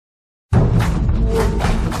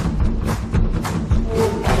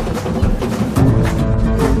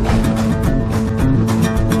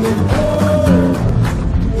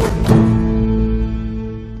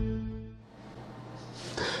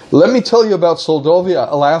Let me tell you about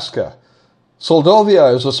Seldovia, Alaska.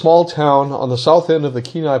 Seldovia is a small town on the south end of the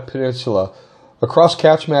Kenai Peninsula, across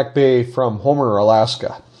Kachemak Bay from Homer,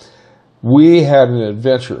 Alaska. We had an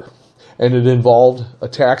adventure, and it involved a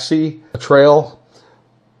taxi, a trail,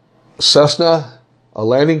 a Cessna, a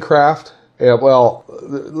landing craft, and, well,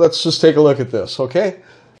 let's just take a look at this, okay?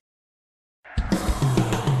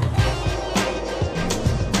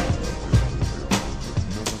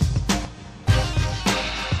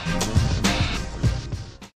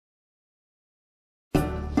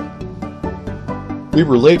 We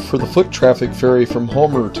were late for the foot traffic ferry from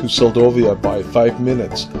Homer to Seldovia by 5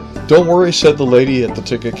 minutes. "Don't worry," said the lady at the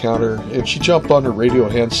ticket counter, and she jumped on her radio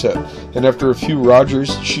handset, and after a few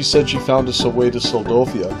Rogers, she said she found us a way to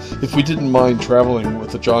Seldovia if we didn't mind traveling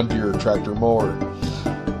with a John Deere tractor mower.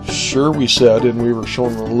 "Sure," we said, and we were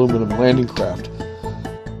shown an aluminum landing craft.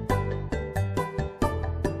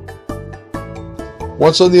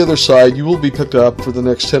 Once on the other side, you will be picked up for the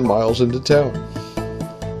next 10 miles into town.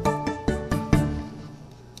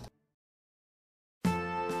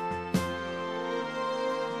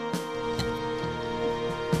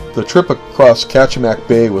 The trip across Kachemak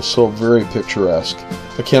Bay was so very picturesque.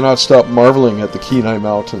 I cannot stop marveling at the Kenai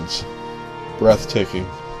Mountains. Breathtaking.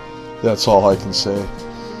 That's all I can say.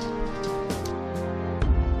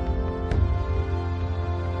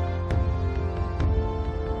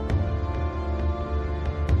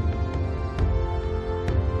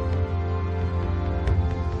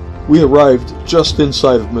 We arrived just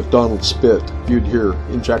inside of McDonald's Spit, viewed here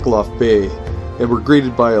in Jackaloff Bay, and were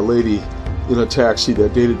greeted by a lady in a taxi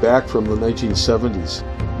that dated back from the 1970s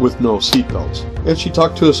with no seatbelts, and she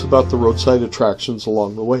talked to us about the roadside attractions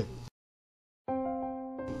along the way.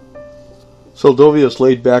 Seldovia's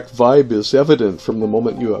laid-back vibe is evident from the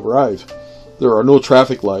moment you arrive. There are no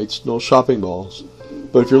traffic lights, no shopping malls,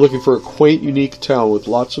 but if you're looking for a quaint, unique town with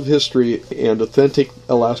lots of history and authentic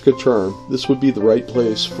Alaska charm, this would be the right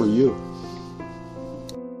place for you.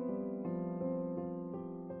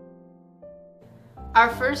 Our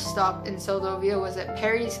first stop in Seldovia was at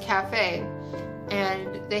Perry's Cafe,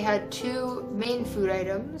 and they had two main food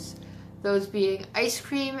items, those being ice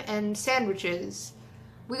cream and sandwiches.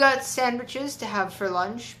 We got sandwiches to have for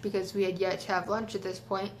lunch because we had yet to have lunch at this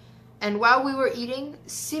point, and while we were eating,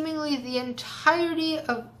 seemingly the entirety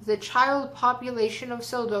of the child population of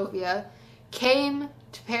Seldovia came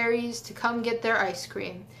to Perry's to come get their ice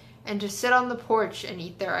cream and to sit on the porch and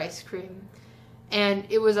eat their ice cream. And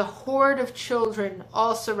it was a horde of children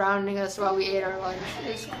all surrounding us while we ate our lunch.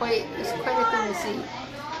 It was quite a thing to see.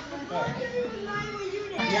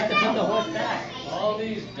 You have to put the horse back. All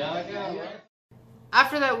these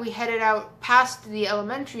After that, we headed out past the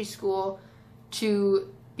elementary school to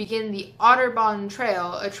begin the Otterbahn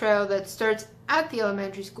Trail, a trail that starts at the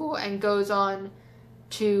elementary school and goes on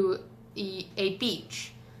to a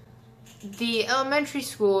beach. The elementary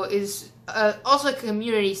school is also a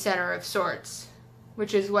community center of sorts,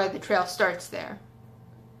 which is why the trail starts there.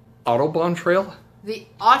 Autobahn Trail? The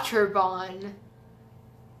Otterbahn.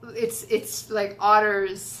 It's like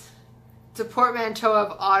otters. It's a portmanteau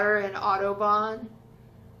of otter and Autobahn.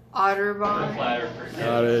 Otterbahn.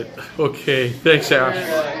 Got it. Okay, thanks, Ash.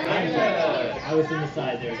 I was in the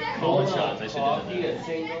side there. Calling shots. I should have done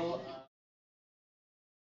that.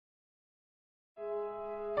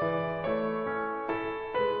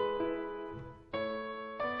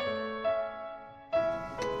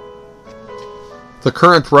 The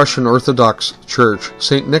current Russian Orthodox Church,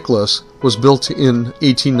 St. Nicholas, was built in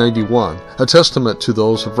 1891, a testament to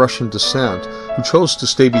those of Russian descent who chose to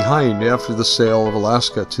stay behind after the sale of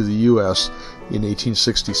Alaska to the U.S. in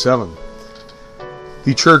 1867.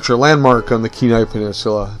 The church, a landmark on the Kenai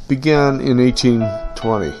Peninsula, began in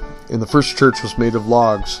 1820, and the first church was made of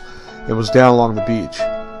logs and was down along the beach.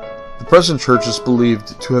 The present church is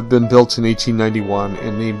believed to have been built in 1891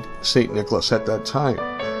 and named St. Nicholas at that time.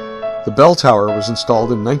 The bell tower was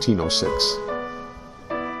installed in 1906.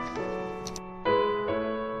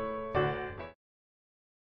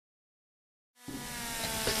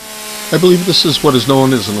 I believe this is what is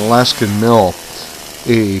known as an Alaskan mill,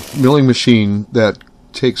 a milling machine that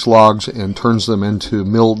takes logs and turns them into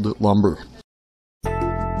milled lumber.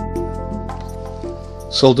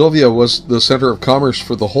 Seldovia was the center of commerce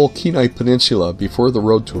for the whole Kenai Peninsula before the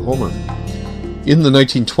road to Homer. In the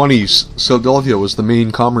 1920s, Seldovia was the main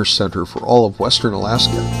commerce center for all of western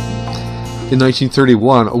Alaska. In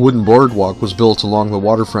 1931, a wooden boardwalk was built along the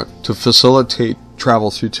waterfront to facilitate travel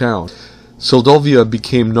through town. Seldovia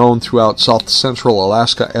became known throughout south-central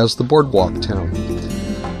Alaska as the Boardwalk Town.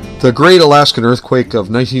 The Great Alaskan Earthquake of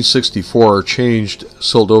 1964 changed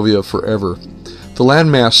Seldovia forever. The the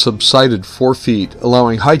landmass subsided 4 feet,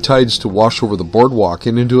 allowing high tides to wash over the boardwalk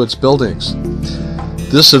and into its buildings.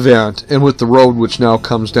 This event, and with the road which now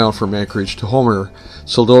comes down from Anchorage to Homer,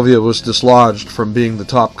 Seldovia was dislodged from being the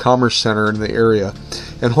top commerce center in the area,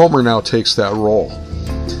 and Homer now takes that role.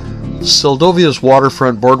 Seldovia's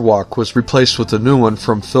waterfront boardwalk was replaced with a new one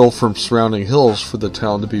from fill from surrounding hills for the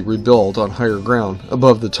town to be rebuilt on higher ground,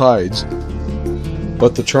 above the tides.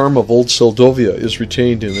 But the charm of old Seldovia is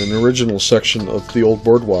retained in an original section of the old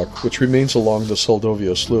boardwalk, which remains along the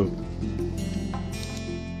Seldovia Slough.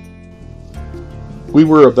 We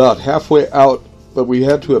were about halfway out, but we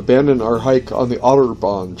had to abandon our hike on the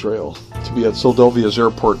Autobahn trail to be at Seldovia's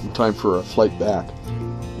airport in time for a flight back.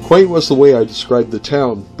 Quaint was the way I described the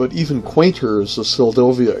town, but even quainter is the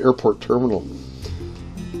Seldovia airport terminal.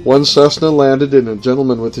 One Cessna landed and a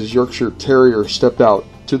gentleman with his Yorkshire Terrier stepped out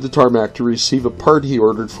to the tarmac to receive a part he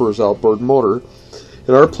ordered for his outboard motor,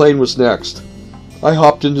 and our plane was next. I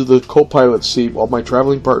hopped into the co-pilot seat while my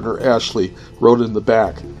traveling partner Ashley rode in the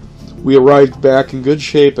back. We arrived back in good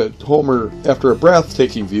shape at Homer after a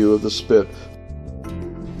breathtaking view of the spit,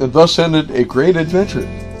 and thus ended a great adventure.